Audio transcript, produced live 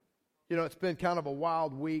It's been kind of a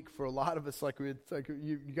wild week for a lot of us. It's like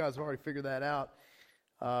you guys have already figured that out.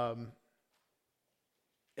 And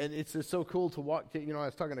it's just so cool to walk. I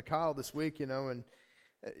was talking to Kyle this week, and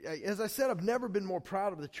as I said, I've never been more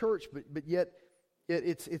proud of the church, but yet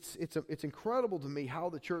it's incredible to me how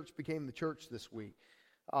the church became the church this week.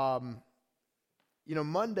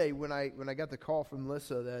 Monday when I got the call from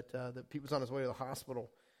Melissa that Pete was on his way to the hospital,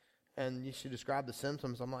 and she described the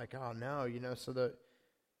symptoms, I'm like, oh no, so the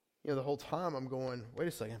whole time I'm going, wait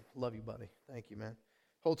a second, love you, buddy, thank you, man.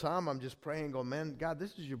 Whole time I'm just praying, going, man, God,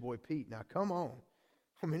 this is your boy Pete. Now come on.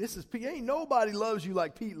 I mean, this is Pete. Ain't nobody loves you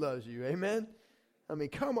like Pete loves you, amen. I mean,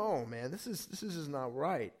 come on, man. This is just not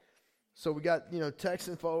right. So we got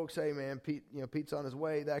texting folks, hey man, Pete, Pete's on his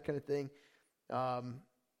way, that kind of thing.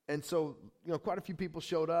 And so, quite a few people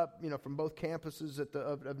showed up, from both campuses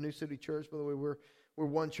of New City Church. By the way, we're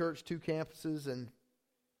one church, two campuses,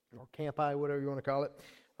 or campi, whatever you want to call it.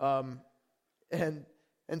 And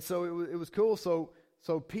so it was cool.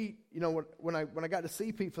 So Pete, when I got to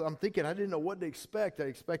see Pete, I'm thinking I didn't know what to expect. I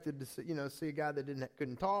expected to see a guy that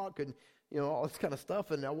couldn't talk and all this kind of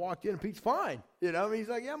stuff. And I walked in and Pete's fine. He's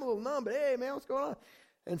like, yeah, I'm a little numb, but hey man, what's going on?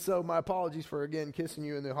 And so my apologies for again kissing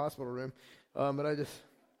you in the hospital room. But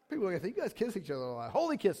people are gonna think you guys kiss each other a lot.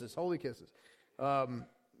 Holy kisses. But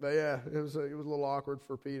yeah, it was a little awkward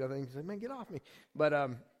for Pete. I think he said, man, get off me. But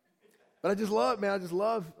I just love, man.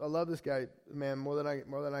 I love this guy, man, more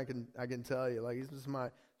than I can tell you. Like he's just my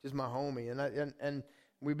homie, and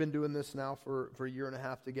we've been doing this now for a year and a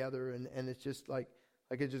half together, and it's just like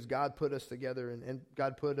it's just God put us together, and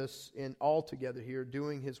God put us in all together here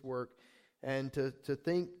doing His work, and to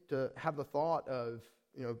have the thought of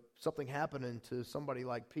something happening to somebody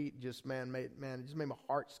like Pete it just made my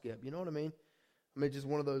heart skip. You know what I mean? I mean, just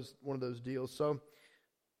one of those deals. So.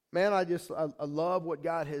 Man, I love what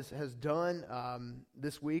God has done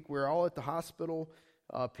this week. We're all at the hospital.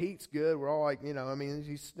 Pete's good. We're all like,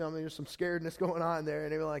 there's some scaredness going on there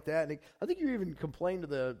and everything like that. And I think you even complained to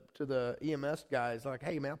the EMS guys like,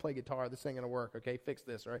 hey man, I play guitar. This ain't gonna work. Okay, fix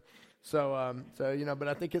this, right? So but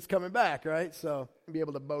I think it's coming back, right? So I'll be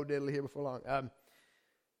able to bo diddly here before long.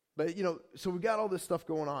 So we got all this stuff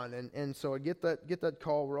going on, and so I get that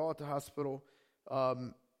call. We're all at the hospital.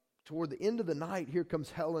 Toward the end of the night, here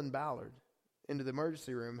comes Helen Ballard into the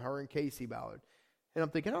emergency room, her and Casey Ballard. And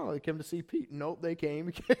I'm thinking, oh, they came to see Pete. Nope, they came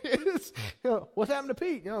because, what's happened to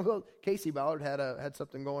Pete? Casey Ballard had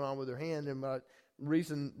something going on with her hand. And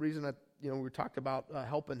reason that, we talked about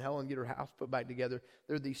helping Helen get her house put back together.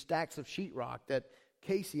 There are these stacks of sheetrock that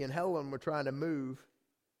Casey and Helen were trying to move.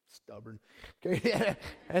 Stubborn. Okay,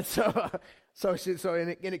 and so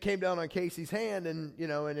it came down on Casey's hand, and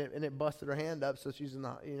it busted her hand up. So she's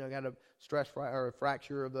got a or a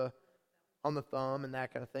fracture on the thumb and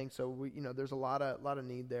that kind of thing. So there's a lot of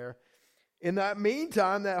need there. In that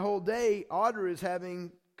meantime, that whole day, Audra is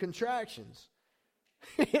having contractions.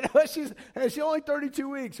 She's only 32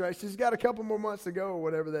 weeks, right? She's got a couple more months to go, or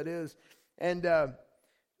whatever that is, and.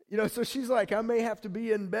 So she's like, I may have to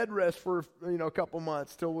be in bed rest for, a couple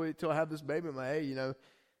months till I have this baby. I'm like, hey,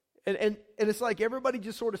 and it's like everybody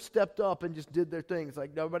just sort of stepped up and just did their things.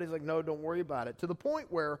 Like nobody's like, no, don't worry about it. To the point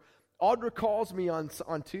where Audra calls me on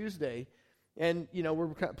Tuesday, and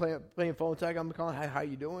we're kind of playing phone tag. I'm calling, hey, how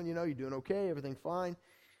you doing? You doing okay? Everything fine?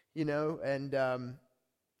 And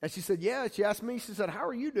she said, yeah. She asked me. She said, how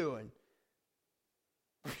are you doing?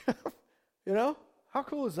 How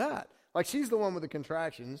cool is that? Like, she's the one with the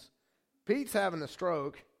contractions. Pete's having a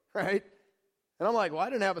stroke, right? And I'm like, well, I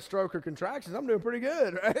didn't have a stroke or contractions. I'm doing pretty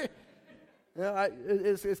good, right?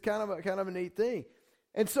 It's kind of a neat thing.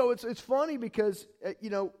 And so it's funny because,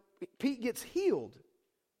 Pete gets healed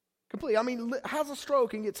completely. I mean, has a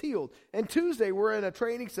stroke and gets healed. And Tuesday, we're in a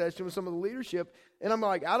training session with some of the leadership. And I'm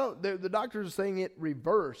like, the doctors are saying it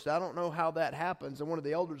reversed. I don't know how that happens. And one of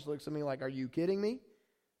the elders looks at me like, are you kidding me?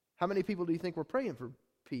 How many people do you think were praying for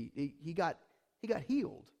Pete? He got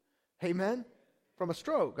healed, amen, from a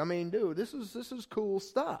stroke. I mean, dude, this is cool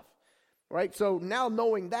stuff, right? So now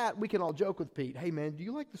knowing that, we can all joke with Pete. Hey, man, do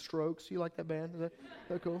you like the Strokes? Do you like that band? Is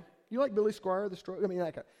that cool? You like Billy Squier, the Strokes? I mean,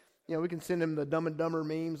 we can send him the Dumb and Dumber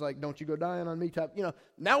memes, like "Don't you go dying on me" type.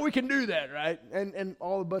 Now we can do that, right? And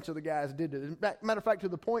a bunch of the guys did it. Matter of fact, to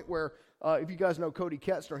the point where if you guys know Cody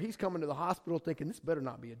Ketzner, he's coming to the hospital thinking this better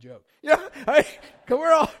not be a joke.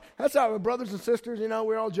 Because that's how we're brothers and sisters.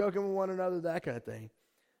 We're all joking with one another, that kind of thing.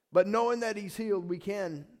 But knowing that he's healed, we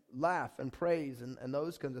can laugh and praise and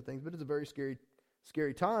those kinds of things. But it's a very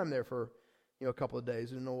scary time there for a couple of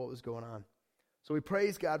days. We didn't know what was going on. So we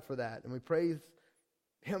praise God for that, and we praise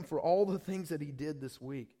Him for all the things that He did this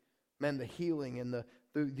week. Man, the healing and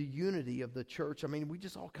the unity of the church. I mean, we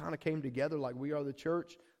just all kind of came together like we are the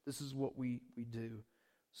church. This is what we do.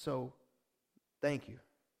 So, thank you.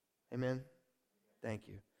 Amen. Thank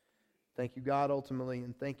you. Thank you, God, ultimately,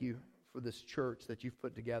 and thank you for this church that you've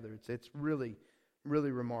put together. It's really,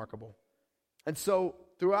 really remarkable. And so,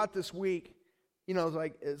 throughout this week, you know,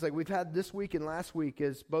 it's like we've had this week and last week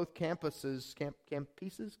as both campuses,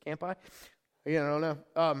 campi? I don't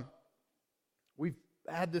know. We've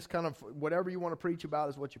had this kind of, whatever you want to preach about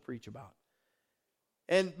is what you preach about.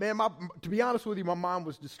 And man, to be honest with you, my mind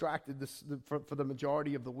was distracted for the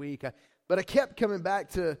majority of the week. But I kept coming back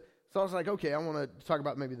to, so I was like, okay, I want to talk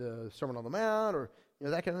about maybe the Sermon on the Mount or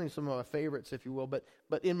that kind of thing, some of my favorites, if you will. But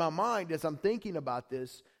in my mind, as I'm thinking about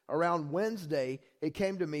this, around Wednesday, it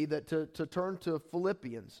came to me that to turn to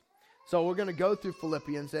Philippians. So we're going to go through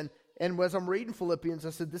Philippians, and as I'm reading Philippians, I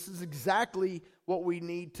said, this is exactly what we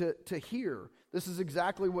need to hear. This is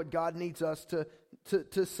exactly what God needs us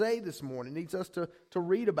to say this morning, needs us to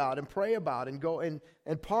read about and pray about and go and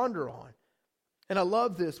ponder on. And I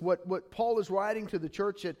love this. What Paul is writing to the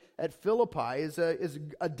church at Philippi is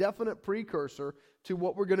a definite precursor to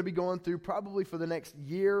what we're going to be going through probably for the next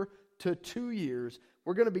year to 2 years.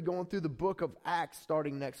 We're going to be going through the book of Acts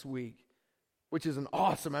starting next week, which is an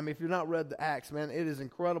awesome. I mean, if you've not read the Acts, man, it is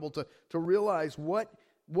incredible to realize what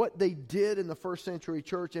they did in the first century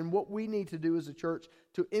church and what we need to do as a church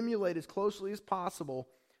to emulate as closely as possible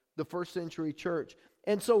the first century church.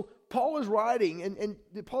 And so Paul is writing, and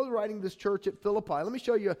Paul is writing this church at Philippi. Let me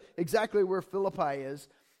show you exactly where Philippi is.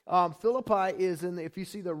 Philippi is if you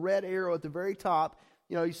see the red arrow at the very top,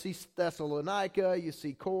 you see Thessalonica, you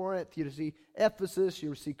see Corinth, you see Ephesus,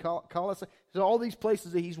 you see Colossae. So all these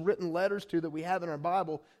places that he's written letters to that we have in our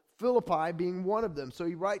Bible, Philippi being one of them. So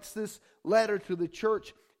he writes this letter to the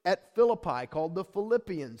church at Philippi called the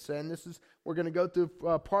Philippians. And we're going to go through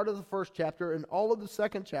part of the first chapter and all of the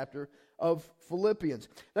second chapter of Philippians.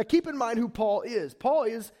 Now keep in mind who Paul is. Paul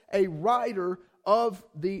is a writer of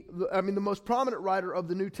the most prominent writer of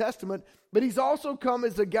the New Testament, but he's also come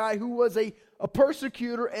as a guy who was a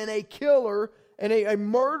persecutor and a killer and a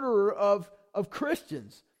murderer of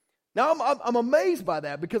Christians. Now, I'm amazed by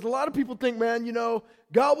that because a lot of people think, man,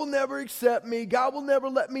 God will never accept me. God will never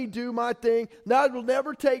let me do my thing. God will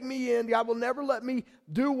never take me in. God will never let me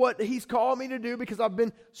do what he's called me to do because I've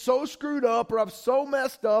been so screwed up or I'm so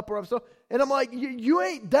messed up and I'm like, you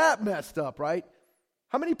ain't that messed up, right?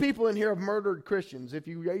 How many people in here have murdered Christians? If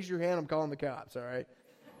you raise your hand, I'm calling the cops, all right?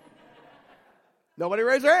 Nobody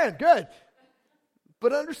raised their hand. Good.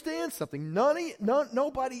 But understand something.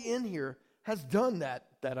 Nobody in here has done that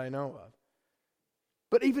I know of.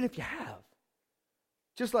 But even if you have,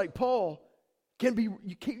 just like Paul,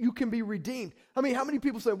 you can be redeemed. I mean, how many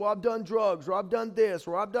people say, well, I've done drugs, or I've done this,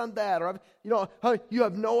 or I've done that, or you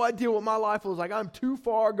have no idea what my life was like. I'm too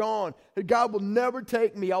far gone. God will never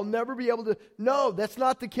take me. I'll never be able to. No, that's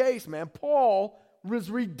not the case, man. Paul was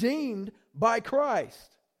redeemed by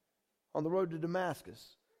Christ on the road to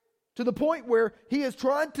Damascus, to the point where he is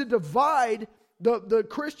trying to divide the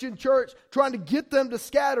Christian church, trying to get them to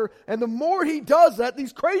scatter. And the more he does that,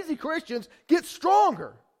 these crazy Christians get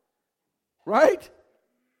stronger. Right?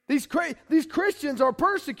 These Christians are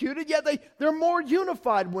persecuted, yet they're more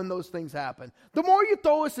unified when those things happen. The more you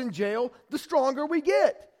throw us in jail, the stronger we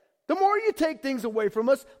get. The more you take things away from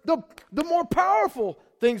us, the more powerful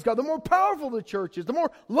things go. The more powerful the church is, the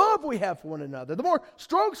more love we have for one another. The more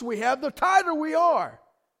strokes we have, the tighter we are.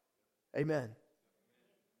 Amen.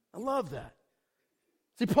 I love that.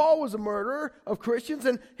 See, Paul was a murderer of Christians,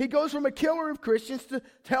 and he goes from a killer of Christians to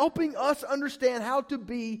helping us understand how to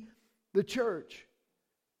be the church.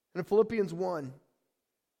 And in Philippians 1,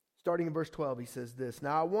 starting in verse 12, he says this,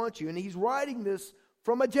 now I want you, and he's writing this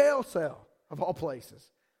from a jail cell, of all places.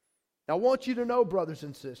 Now I want you to know, brothers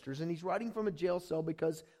and sisters, and he's writing from a jail cell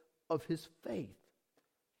because of his faith,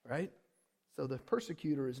 right? So the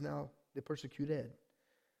persecutor is now the persecuted.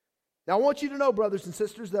 Now I want you to know, brothers and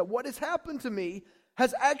sisters, that what has happened to me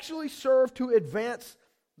has actually served to advance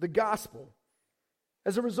the gospel.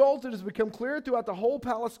 As a result, it has become clear throughout the whole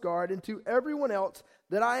palace guard and to everyone else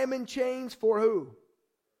that I am in chains for who?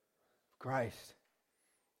 Christ.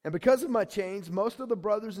 And because of my chains, most of the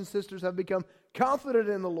brothers and sisters have become confident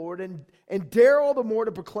in the Lord and dare all the more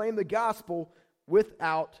to proclaim the gospel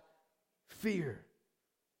without fear.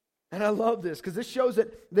 And I love this because this shows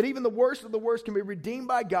that even the worst of the worst can be redeemed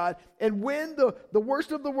by God. And when the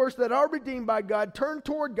worst of the worst that are redeemed by God turn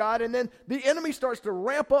toward God, and then the enemy starts to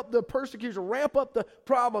ramp up the persecution, ramp up the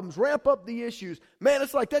problems, ramp up the issues. Man,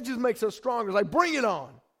 it's like that just makes us stronger. It's like, bring it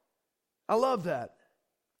on. I love that.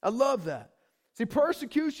 I love that. See,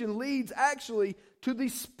 persecution leads actually to the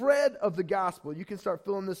spread of the gospel. You can start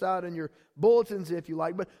filling this out in your bulletins if you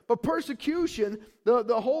like. But persecution,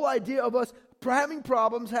 the whole idea of us having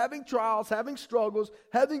problems, having trials, having struggles,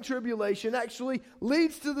 having tribulation actually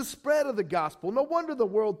leads to the spread of the gospel. No wonder the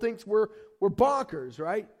world thinks we're bonkers,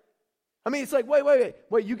 right? I mean, it's like, wait,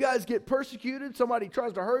 you guys get persecuted, somebody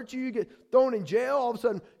tries to hurt you, you get thrown in jail, all of a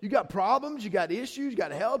sudden you got problems, you got issues, you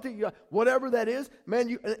got health, you got whatever that is,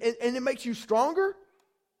 man, and it makes you stronger?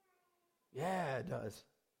 Yeah, it does.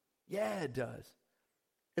 Yeah, it does.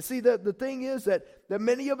 And see, the thing is that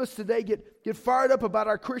many of us today get fired up about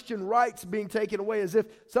our Christian rights being taken away as if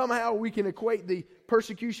somehow we can equate the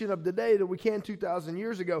persecution of today that we can 2,000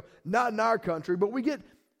 years ago, not in our country, but we get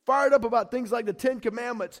fired up about things like the Ten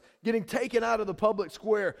Commandments getting taken out of the public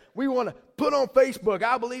square. We want to put on Facebook,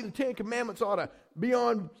 I believe the Ten Commandments ought to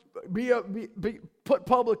be put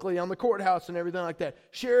publicly on the courthouse and everything like that.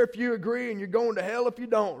 Share if you agree and you're going to hell if you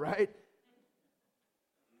don't, right?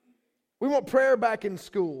 We want prayer back in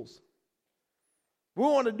schools. We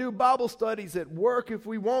want to do Bible studies at work if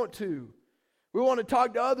we want to. We want to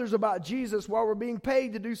talk to others about Jesus while we're being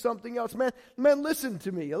paid to do something else. Man, listen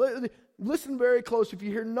to me. Listen very close. If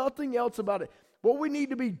you hear nothing else about it, what we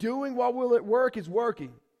need to be doing while we're at work is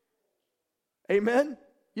working. Amen?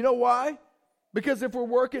 You know why? Because if we're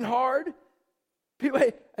working hard, people,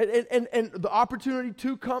 and the opportunity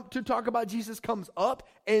to talk about Jesus comes up,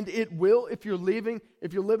 and it will, if you're living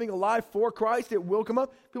a life for Christ, it will come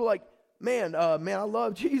up. People are like, man, I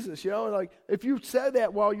love Jesus, like if you said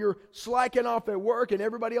that while you're slacking off at work and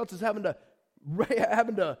everybody else is having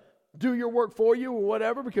to do your work for you or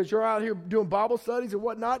whatever because you're out here doing Bible studies and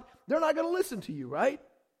whatnot, they're not going to listen to you, right?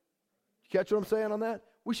 You catch what I'm saying on that?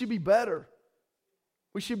 We should be better.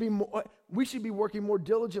 We should be working more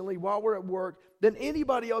diligently while we're at work than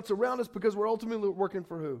anybody else around us because we're ultimately working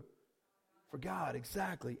for who? For God,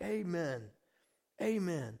 exactly. Amen.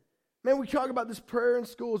 Amen. Man, we talk about this prayer in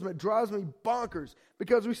schools, man, it drives me bonkers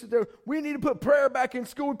because we sit there, we need to put prayer back in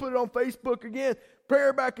school. We put it on Facebook again.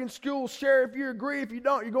 Prayer back in school. Share if you agree. If you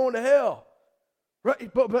don't, you're going to hell.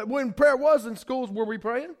 Right? But when prayer was in schools, were we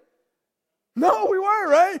praying? No, we weren't,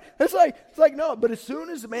 right? It's like no. But as soon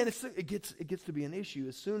as, man, it gets to be an issue.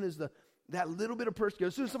 As soon as that little bit of persecution,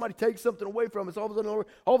 as soon as somebody takes something away from us, all of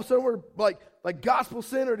a sudden we're like gospel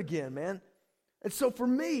centered again, man. And so for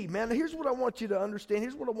me, man, here's what I want you to understand.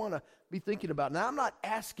 Here's what I want to be thinking about. Now, I'm not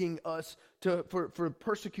asking us for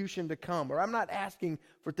persecution to come, or I'm not asking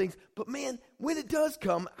for things. But man, when it does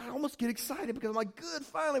come, I almost get excited because I'm like, good,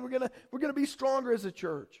 finally, we're gonna be stronger as a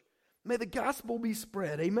church. May the gospel be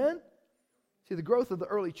spread. Amen? See, the growth of the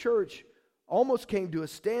early church almost came to a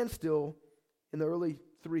standstill in the early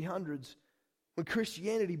 300s when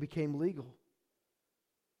Christianity became legal.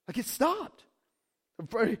 Like it stopped.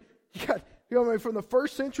 From the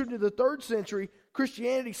first century to the 3rd century,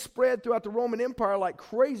 Christianity spread throughout the Roman Empire like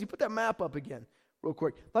crazy. Put that map up again real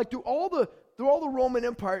quick. Like through all the Roman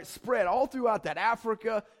Empire, it spread all throughout that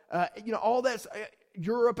Africa, all that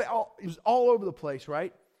Europe, it was all over the place,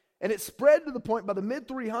 right? And it spread to the point by the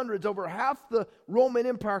mid-300s, over half the Roman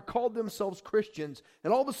Empire called themselves Christians.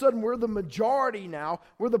 And all of a sudden, we're the majority now.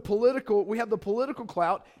 We have the political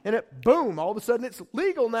clout, and boom, all of a sudden it's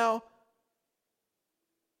legal now.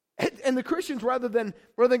 And the Christians, rather than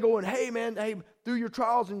going, hey, man, through your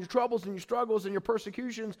trials and your troubles and your struggles and your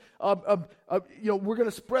persecutions, we're going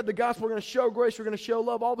to spread the gospel, we're going to show grace, we're going to show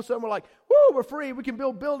love. All of a sudden, we're like, woo, we're free. We can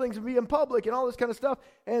build buildings and be in public and all this kind of stuff.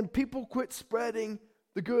 And people quit spreading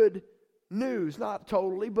the good news. Not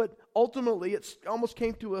totally, but ultimately, it almost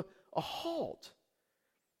came to a halt.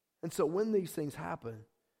 And so when these things happen,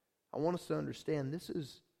 I want us to understand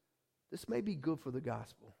this may be good for the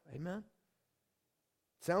gospel. Amen?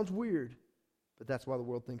 Sounds weird, but that's why the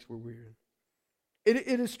world thinks we're weird. It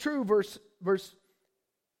is true, verse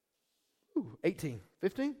 18.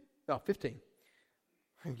 15? No, 15.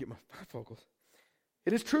 I can get my focus.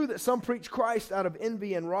 It is true that some preach Christ out of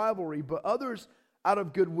envy and rivalry, but others out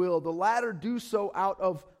of goodwill. The latter do so out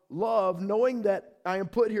of love, knowing that I am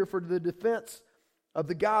put here for the defense of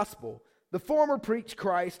the gospel. The former preach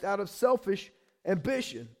Christ out of selfish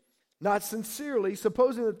ambition, not sincerely,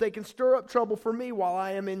 supposing that they can stir up trouble for me while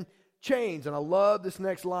I am in chains. And I love this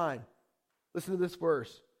next line. Listen to this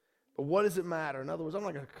verse. But what does it matter? In other words, I'm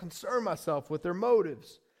not going to concern myself with their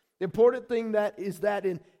motives. The important thing is that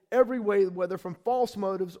in every way, whether from false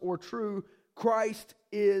motives or true, Christ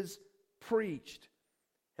is preached.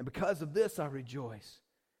 And because of this, I rejoice.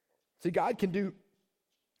 See, God can do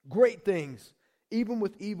great things, even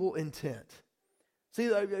with evil intent. See,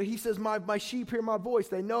 he says, my sheep hear my voice.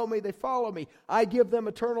 They know me. They follow me. I give them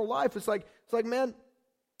eternal life. It's like, man,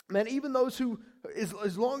 even those who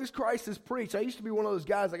as long as Christ is preached. I used to be one of those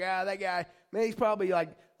guys like, that guy, man, he's probably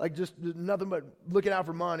like just nothing but looking out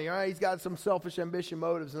for money. All right, he's got some selfish ambition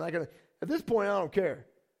motives, and at this point, I don't care.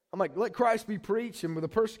 I'm like, let Christ be preached, and when the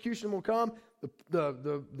persecution will come,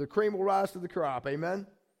 the cream will rise to the crop. Amen.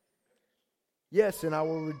 Yes, and I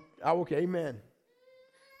will. Amen.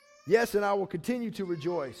 Yes, and I will continue to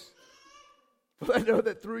rejoice. But I know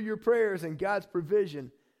that through your prayers and God's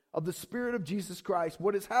provision of the Spirit of Jesus Christ,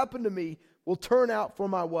 what has happened to me will turn out for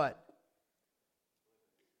my what?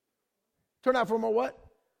 Turn out for my what?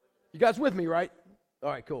 You guys with me, right? All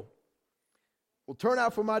right, cool. Will turn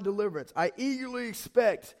out for my deliverance. I eagerly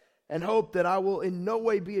expect and hope that I will in no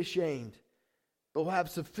way be ashamed, but will have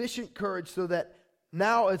sufficient courage so that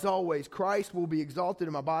now, as always, Christ will be exalted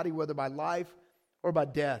in my body, whether by life or by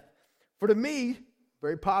death. For to me,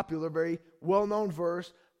 very popular, very well-known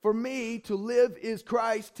verse, for me to live is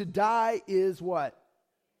Christ, to die is what?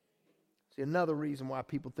 See, another reason why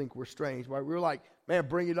people think we're strange. Why we're like, man,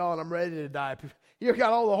 bring it on, I'm ready to die. You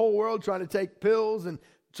got all the whole world trying to take pills and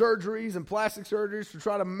surgeries and plastic surgeries to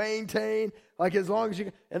try to maintain, like as long as you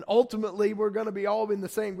can. And ultimately, we're going to be all in the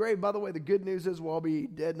same grave. By the way, the good news is we'll all be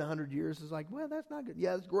dead in 100 years. It's like, well, that's not good.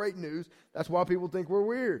 Yeah, it's great news. That's why people think we're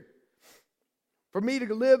weird. For me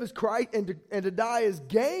to live is Christ and to die is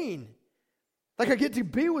gain. Like I get to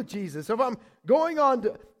be with Jesus. If I'm going on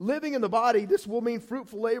to living in the body, this will mean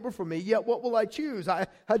fruitful labor for me. Yet what will I choose? I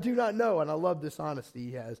do not know. And I love this honesty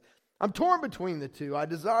he has. I'm torn between the two. I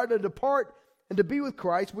desire to depart and to be with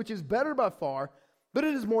Christ, which is better by far, but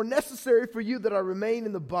it is more necessary for you that I remain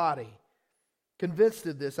in the body. Convinced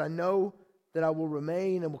of this, I know that I will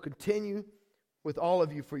remain and will continue with all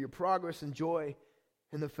of you for your progress and joy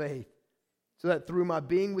in the faith, so that through my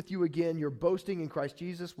being with you again, your boasting in Christ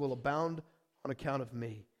Jesus will abound on account of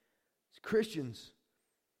me. As Christians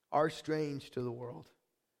are strange to the world,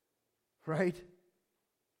 right?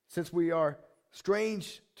 Since we are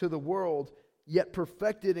strange to the world, yet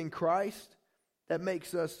perfected in Christ, that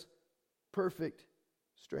makes us perfect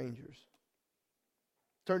strangers.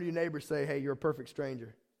 Turn to your neighbor and say, hey, you're a perfect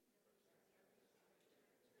stranger.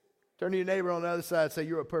 Turn to your neighbor on the other side and say,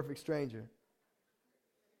 you're a perfect stranger.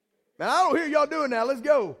 Man, I don't hear y'all doing that. Let's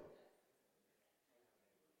go.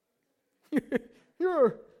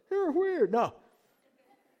 You're weird. No.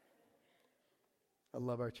 I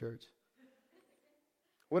love our church.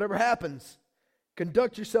 Whatever happens,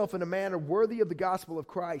 conduct yourself in a manner worthy of the gospel of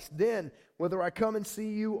Christ. Then, whether I come and see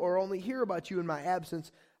you or only hear about you in my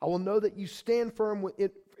absence, I will know that you stand firm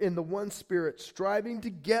in the one Spirit, striving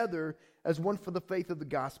together as one for the faith of the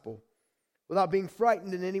gospel, without being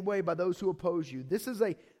frightened in any way by those who oppose you. This is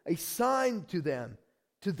a sign to them,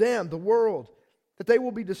 the world, that they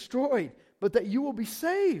will be destroyed, but that you will be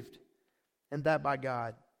saved, and that by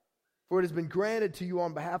God. For it has been granted to you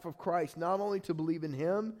on behalf of Christ, not only to believe in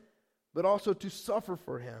Him, but also to suffer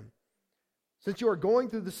for Him. Since you are going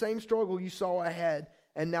through the same struggle you saw I had,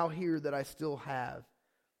 and now hear that I still have.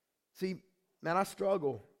 See, man, I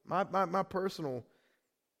struggle. My personal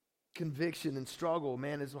conviction and struggle,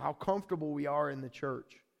 man, is how comfortable we are in the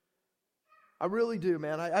church. I really do,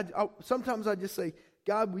 man. I sometimes I just say,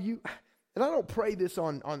 God, will you... And I don't pray this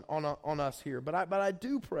on us here, but I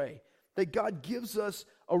do pray that God gives us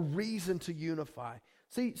a reason to unify.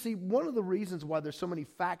 See, one of the reasons why there's so many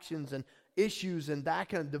factions and issues and that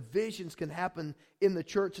kind of divisions can happen in the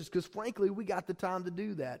church is because, frankly, we got the time to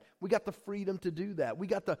do that. We got the freedom to do that. We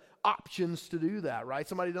got the options to do that, right?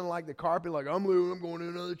 Somebody doesn't like the carpet, like, I'm leaving, I'm going to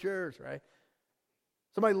another church, right?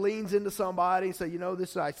 Somebody leans into somebody and say,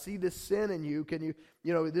 I see this sin in you. Can you,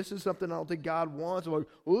 this is something I don't think God wants. I'm like,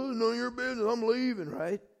 well, it's none of your business. I'm leaving,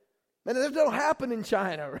 right? Man, that don't happen in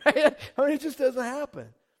China, right? I mean, it just doesn't happen.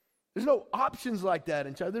 There's no options like that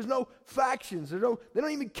in China. There's no factions. They don't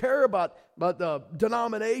even care about the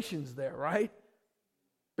denominations there, right?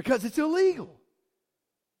 Because it's illegal.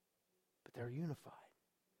 But they're unified.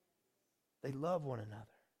 They love one another.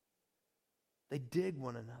 They dig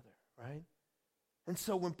one another, right? And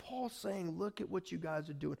so when Paul's saying, look at what you guys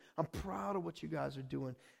are doing, I'm proud of what you guys are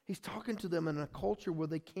doing, he's talking to them in a culture where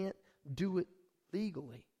they can't do it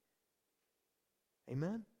legally.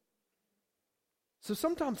 Amen? So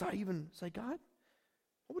sometimes I even say, God,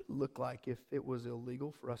 what would it look like if it was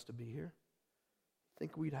illegal for us to be here? I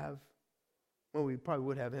think we probably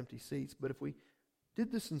would have empty seats, but if we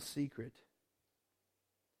did this in secret,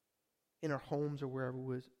 in our homes or wherever it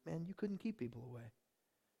was, man, you couldn't keep people away.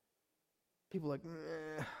 People are like,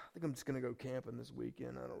 I think I'm just going to go camping this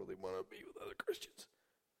weekend. I don't really want to be with other Christians.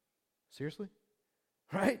 Seriously?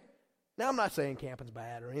 Right? Now, I'm not saying camping's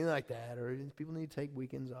bad or anything like that, or people need to take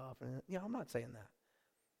weekends off. I'm not saying that.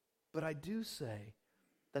 But I do say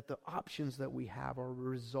that the options that we have are a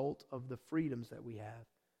result of the freedoms that we have.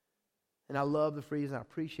 And I love the freedoms, and I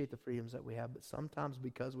appreciate the freedoms that we have, but sometimes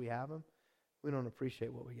because we have them, we don't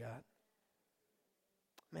appreciate what we got.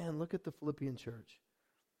 Man, look at the Philippian church.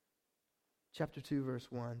 Chapter 2, verse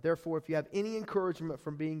 1. Therefore, if you have any encouragement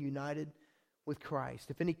from being united with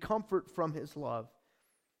Christ, if any comfort from His love,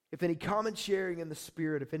 if any common sharing in the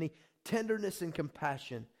Spirit, if any tenderness and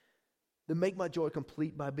compassion, then make my joy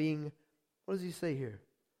complete by being, what does he say here?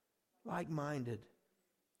 Like-minded,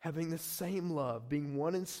 having the same love, being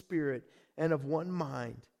one in spirit and of one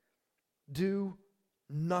mind. Do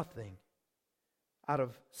nothing out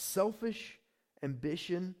of selfish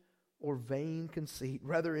ambition or vain conceit.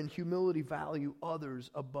 Rather, in humility, value others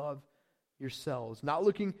above yourselves, not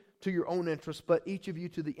looking to your own interests, but each of you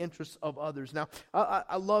to the interests of others. Now,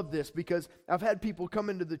 I love this because I've had people come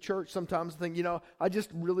into the church sometimes and think, I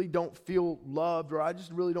just really don't feel loved, or I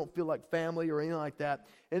just really don't feel like family or anything like that.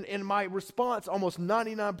 And my response almost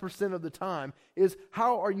 99% of the time is,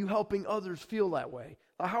 how are you helping others feel that way?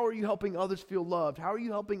 How are you helping others feel loved? How are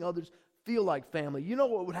you helping others feel like family? You know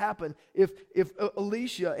what would happen if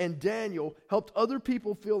Alicia and Daniel helped other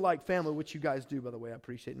people feel like family, which you guys do, by the way. I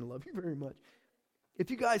appreciate and love you very much. If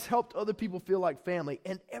you guys helped other people feel like family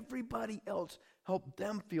and everybody else helped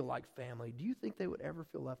them feel like family, do you think they would ever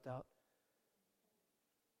feel left out?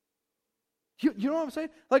 You know what I'm saying?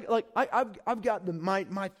 Like I've got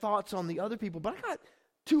my thoughts on the other people, but I got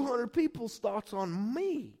 200 people's thoughts on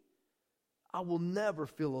me. I will never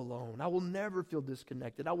feel alone. I will never feel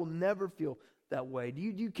disconnected. I will never feel that way. Do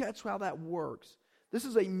you catch how that works? This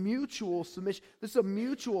is a mutual submission. This is a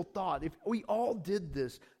mutual thought. If we all did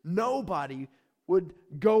this, nobody would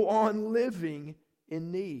go on living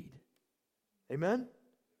in need. Amen?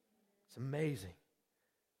 It's amazing.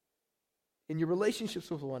 In your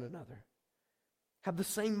relationships with one another, have the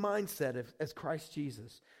same mindset as Christ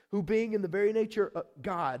Jesus, who being in the very nature of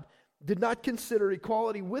God, did not consider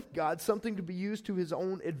equality with God something to be used to His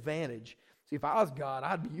own advantage. See, if I was God,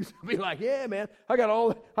 I'd be like, yeah, man,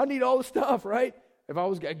 I need all the stuff, right? If I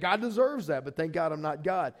was God, deserves that, but thank God I'm not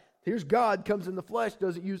God. Here's God, comes in the flesh,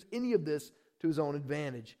 doesn't use any of this to His own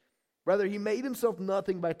advantage. Rather, He made Himself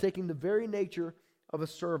nothing by taking the very nature of a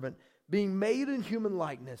servant, being made in human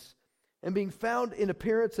likeness, and being found in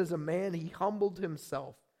appearance as a man, He humbled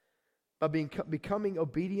Himself by becoming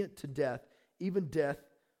obedient to death, even death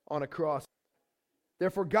on a cross.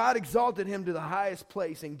 Therefore God exalted Him to the highest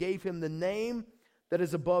place and gave Him the name that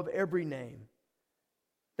is above every name,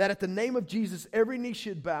 that at the name of Jesus every knee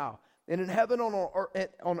should bow, and in heaven,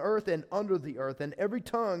 on earth, and under the earth, and every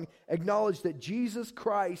tongue acknowledge that Jesus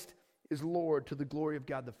Christ is Lord, to the glory of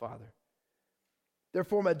God the Father.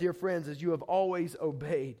 Therefore, my dear friends, as you have always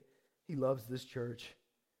obeyed, He loves this church.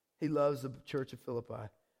 He loves the church of Philippi.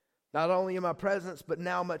 Not only in my presence, but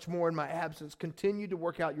now much more in my absence, continue to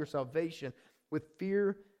work out your salvation with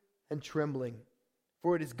fear and trembling.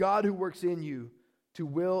 For it is God who works in you to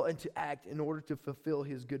will and to act in order to fulfill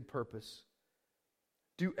His good purpose.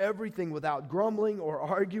 Do everything without grumbling or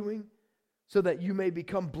arguing, so that you may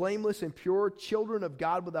become blameless and pure, children of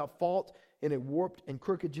God without fault in a warped and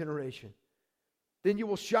crooked generation. Then you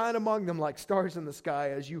will shine among them like stars in the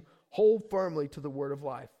sky as you hold firmly to the word of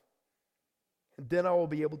life. And then I will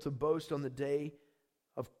be able to boast on the day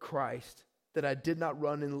of Christ that I did not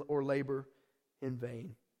run or labor in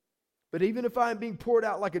vain. But even if I am being poured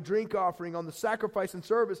out like a drink offering on the sacrifice and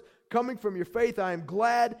service coming from your faith, I am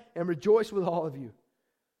glad and rejoice with all of you.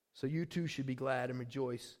 So you too should be glad and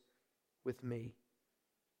rejoice with me.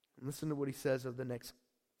 And listen to what he says of the next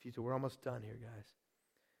few. We're almost done here, guys.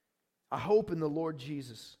 I hope in the Lord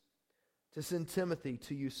Jesus to send Timothy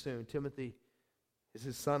to you soon. Timothy is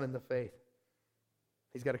his son in the faith.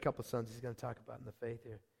 He's got a couple of sons he's going to talk about in the faith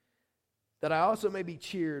here. That I also may be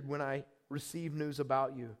cheered when I receive news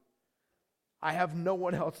about you. I have no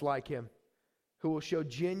one else like him who will show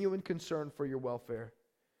genuine concern for your welfare.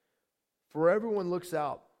 For everyone looks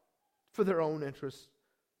out for their own interests,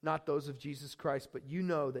 not those of Jesus Christ, but you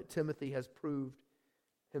know that Timothy has proved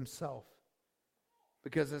himself.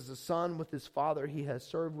 Because as a son with his father, he has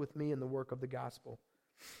served with me in the work of the gospel.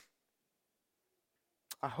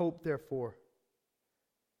 I hope, therefore,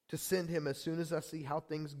 to send him as soon as I see how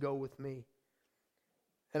things go with me.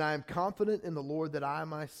 And I am confident in the Lord that I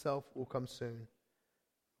myself will come soon.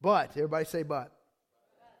 But, everybody say but.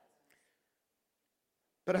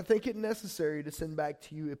 But I think it necessary to send back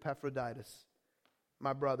to you Epaphroditus,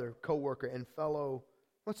 my brother, co-worker, and fellow,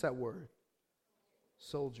 what's that word?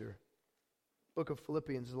 Soldier. Book of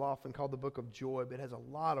Philippians is often called the book of joy, but it has a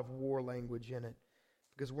lot of war language in it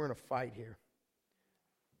because we're in a fight here.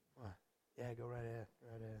 Yeah, go right ahead.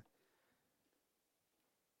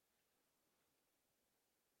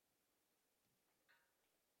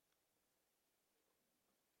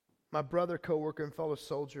 my brother, co-worker, and fellow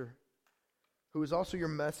soldier, who is also your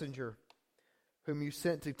messenger, whom you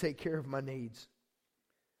sent to take care of my needs.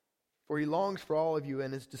 For he longs for all of you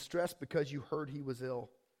and is distressed because you heard he was ill.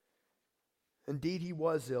 Indeed, he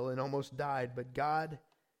was ill and almost died, but God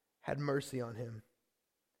had mercy on him.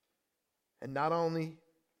 And not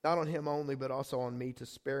on him only, but also on me, to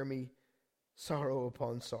spare me sorrow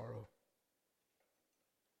upon sorrow.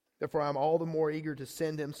 Therefore, I am all the more eager to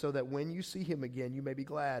send him, so that when you see him again, you may be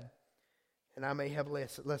glad, and I may have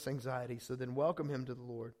less anxiety. So then welcome him to the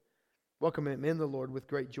Lord. Welcome him in the Lord with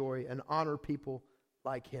great joy, and honor people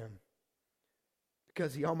like him,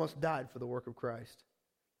 because he almost died for the work of Christ.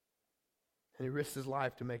 And he risked his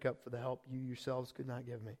life to make up for the help you yourselves could not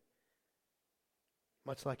give me.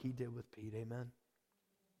 Much like he did with Pete. Amen.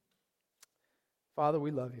 Father,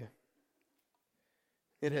 we love you.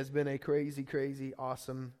 It has been a crazy, crazy,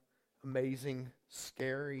 awesome, amazing,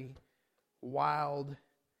 scary, wild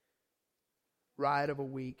ride of a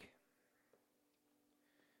week.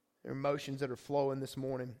 There are emotions that are flowing this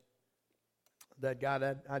morning that,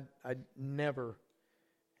 God, I never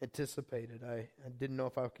anticipated. I didn't know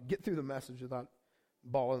if I could get through the message without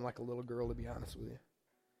bawling like a little girl, to be honest with you.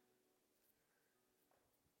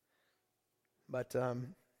 But, God,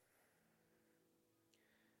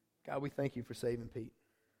 we thank you for saving Pete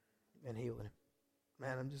and healing him.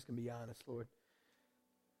 Man, I'm just going to be honest, Lord.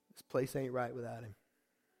 This place ain't right without him.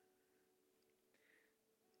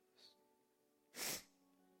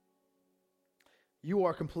 You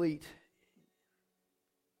are complete.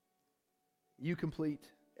 You complete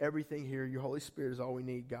everything here. Your Holy Spirit is all we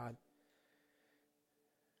need, God.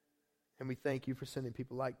 And we thank you for sending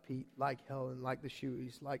people like Pete, like Helen, like the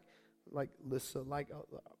Shueys, like Lissa,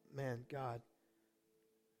 man, God.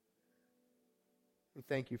 We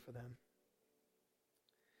thank you for them.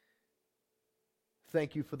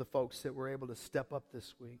 Thank you for the folks that were able to step up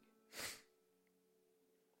this week.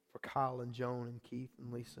 For Kyle and Joan and Keith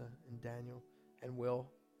and Lisa and Daniel and Will,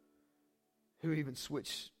 who even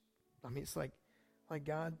switched. I mean, it's like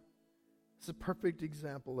God, it's a perfect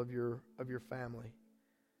example of your family.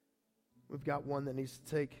 We've got one that needs to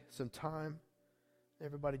take some time.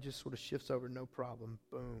 Everybody just sort of shifts over, no problem.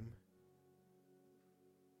 Boom.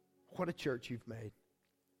 What a church you've made.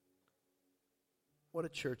 What a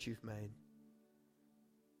church you've made.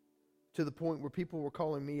 To the point where people were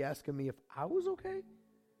calling me, asking me if I was okay.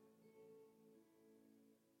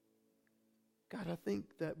 God, I think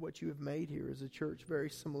that what you have made here is a church very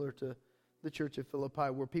similar to the church of Philippi,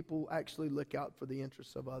 where people actually look out for the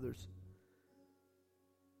interests of others.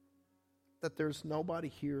 That there's nobody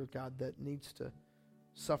here, God, that needs to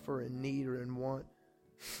suffer in need or in want.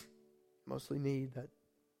 Mostly need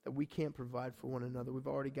that we can't provide for one another. We've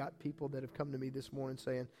already got people that have come to me this morning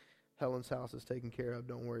saying, Helen's house is taken care of,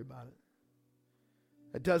 don't worry about it.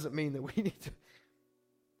 It doesn't mean that we need to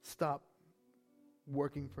stop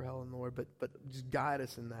working for Helen, Lord, but just guide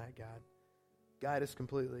us in that, God. Guide us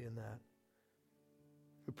completely in that.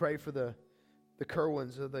 We pray for the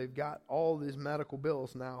Kerwins. They've got all these medical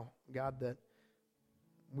bills now, God, that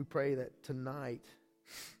we pray that tonight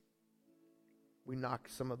we knock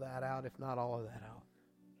some of that out, if not all of that out,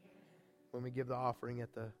 when we give the offering at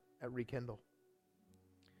Rekindle.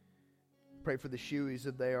 Pray for the Shueys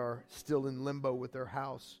if they are still in limbo with their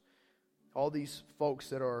house. All these folks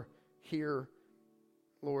that are here,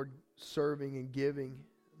 Lord, serving and giving,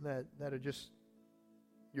 that are just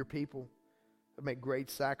your people, that make great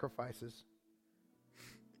sacrifices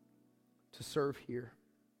to serve here.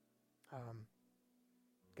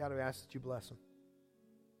 God, I ask that you bless them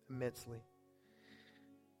immensely.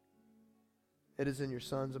 It is in your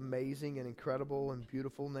Son's amazing and incredible and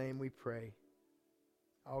beautiful name we pray.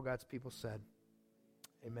 All God's people said,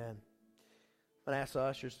 amen. I'm going to ask the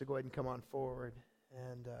ushers to go ahead and come on forward.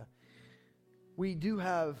 And we do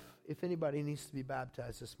have, if anybody needs to be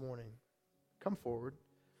baptized this morning, come forward.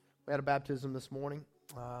 We had a baptism this morning.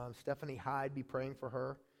 Stephanie Hyde, be praying for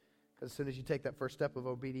her. Because as soon as you take that first step of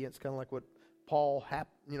obedience, kind of like what Paul,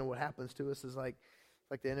 what happens to us is like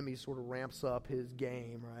the enemy sort of ramps up his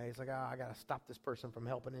game, right? It's like, I got to stop this person from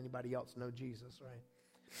helping anybody else know Jesus, right?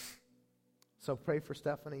 So pray for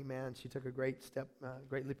Stephanie, man. She took a great step,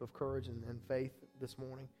 great leap of courage and faith this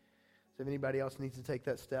morning. So if anybody else needs to take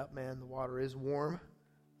that step, man, the water is warm.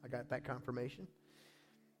 I got that confirmation.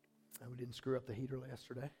 We didn't screw up the heater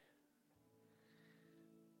yesterday.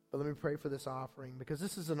 But let me pray for this offering, because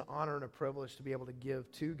this is an honor and a privilege to be able to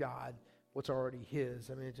give to God what's already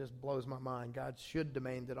his. I mean, it just blows my mind. God should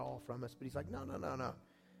demand it all from us, but he's like, no.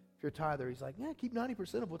 If you're a tither, he's like, yeah, keep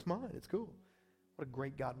 90% of what's mine. It's cool. What a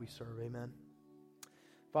great God we serve. Amen.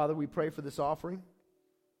 Father, we pray for this offering.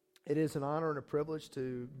 It is an honor and a privilege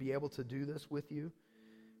to be able to do this with you,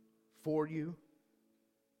 for you.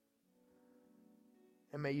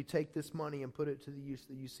 And may you take this money and put it to the use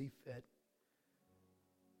that you see fit.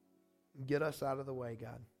 Get us out of the way,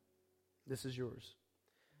 God. This is yours.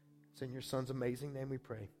 It's in your Son's amazing name we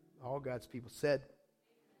pray. All God's people said,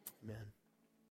 amen.